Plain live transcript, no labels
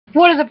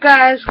What is up,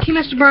 guys? Key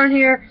Mr. Burn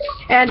here,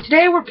 and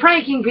today we're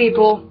pranking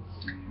people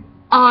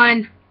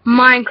on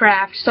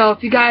Minecraft. So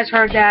if you guys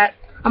heard that,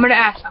 I'm gonna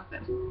ask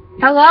something.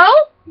 Hello?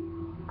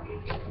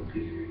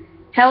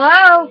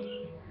 Hello?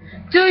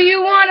 Do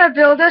you wanna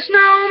build a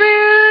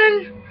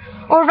snowman?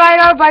 Or ride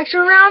our bikes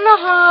around the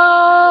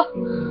hall?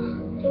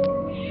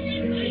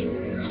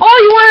 Oh,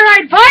 you wanna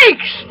ride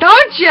bikes,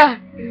 don't you?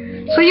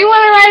 So you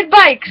wanna ride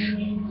bikes?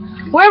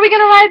 Where are we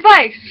gonna ride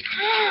bikes?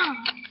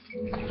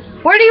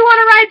 Where do you want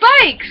to ride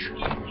bikes?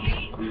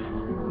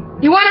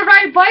 You want to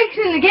ride bikes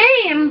in the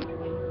game?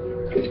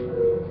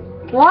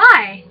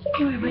 Why?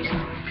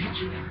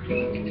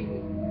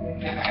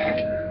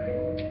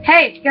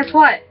 Hey, guess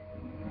what?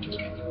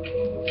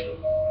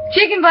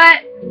 Chicken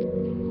butt.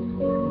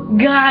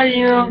 Got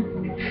you.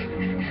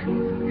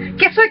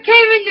 Guess what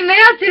came in the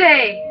mail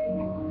today?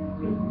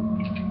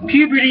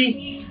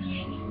 Puberty.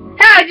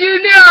 How'd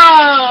you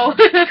know?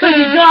 Cause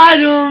you got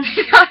him.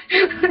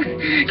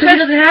 Cause he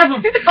doesn't have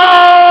him.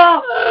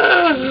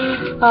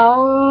 Oh.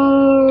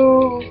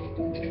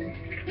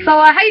 So,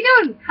 how you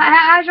doing?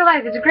 How's your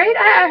life? Is it great?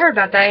 I heard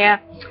about that, yeah.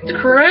 It's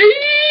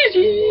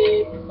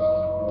crazy.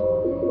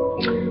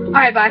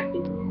 Alright, bye.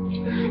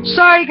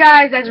 Sorry,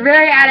 guys. That's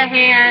very out of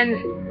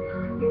hand.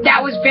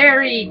 That was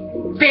very,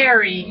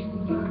 very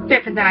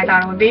different than I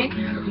thought it would be.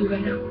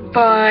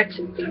 But,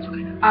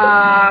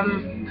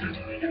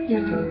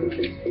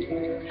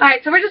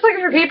 alright, so we're just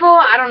looking for people.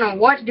 I don't know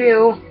what to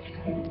do.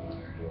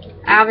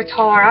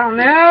 Avatar, I don't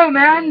know,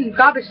 man.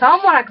 Gotta be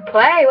someone I could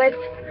play with.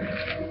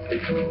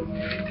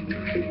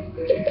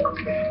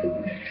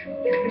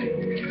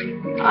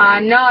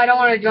 No, I don't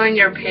want to join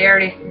your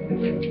party.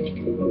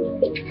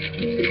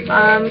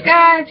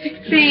 Guys,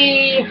 let's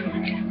see.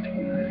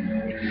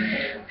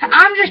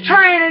 I'm just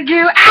trying to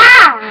do.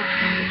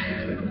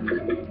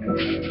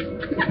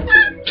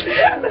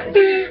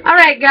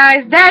 Alright,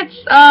 guys, that's,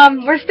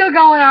 we're still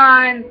going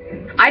on.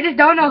 I just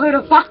don't know who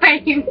to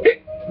find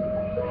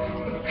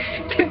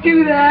to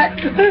do that.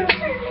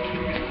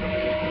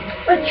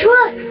 A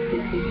truck!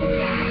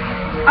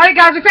 Alright,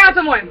 guys, we found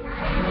someone.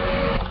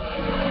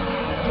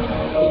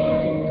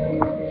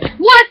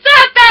 What's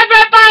up,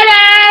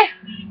 everybody?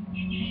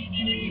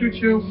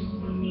 Choo-choo.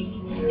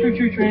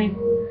 Choo-choo train.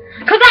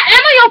 Cause I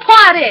am at your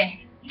party!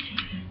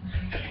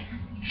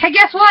 Hey,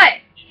 guess what?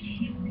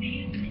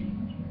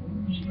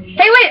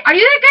 Hey, wait, are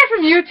you that guy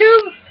from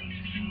YouTube?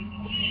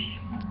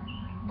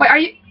 Wait, are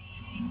you...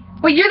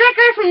 Wait, you're that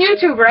guy from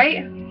YouTube,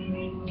 right?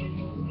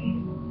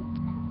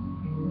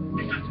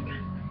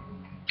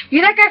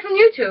 You're that guy from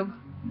YouTube.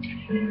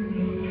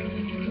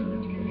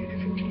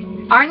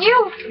 Aren't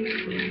you?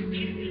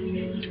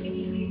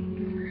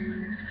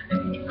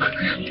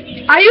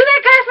 Are you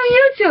that guy from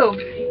YouTube?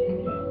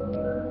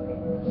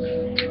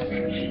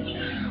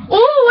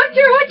 Oh, what's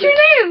your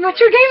name? What's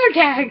your gamer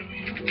tag?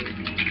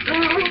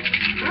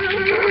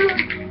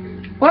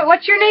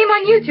 What's your name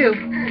on YouTube?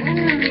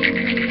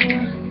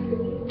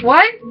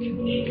 What?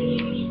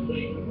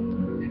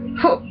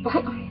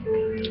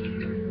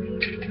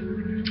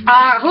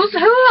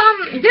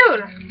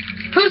 Dude,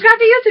 who's got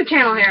the YouTube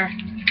channel here?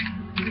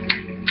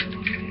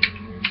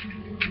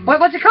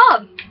 What's it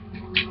called?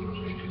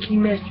 Key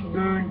Mr.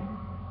 Burn.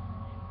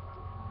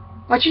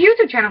 What's your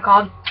YouTube channel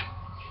called?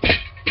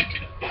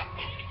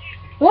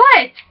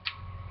 What?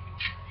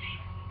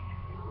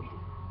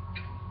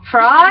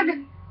 Frog?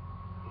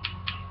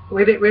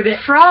 Ribbit.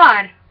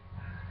 Fraud.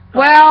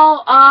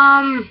 Well,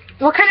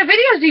 what kind of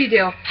videos do you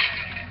do?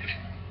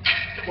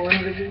 Porn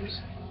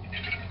videos.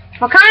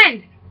 What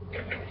kind?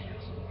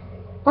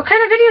 What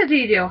kind of videos do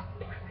you do?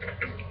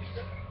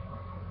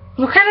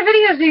 What kind of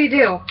videos do you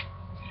do?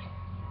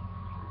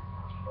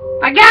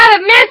 I got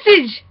a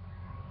message!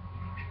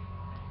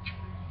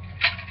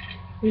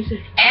 What is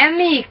it?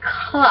 Emmy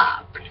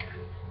Cup.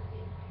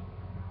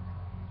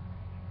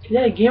 Is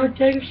that a gamer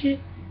tag or shit?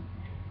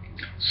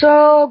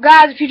 So,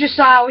 guys, if you just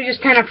saw it, we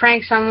just kind of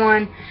pranked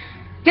someone.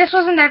 This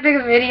wasn't that big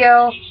of a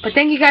video, but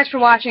thank you guys for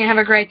watching and have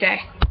a great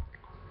day.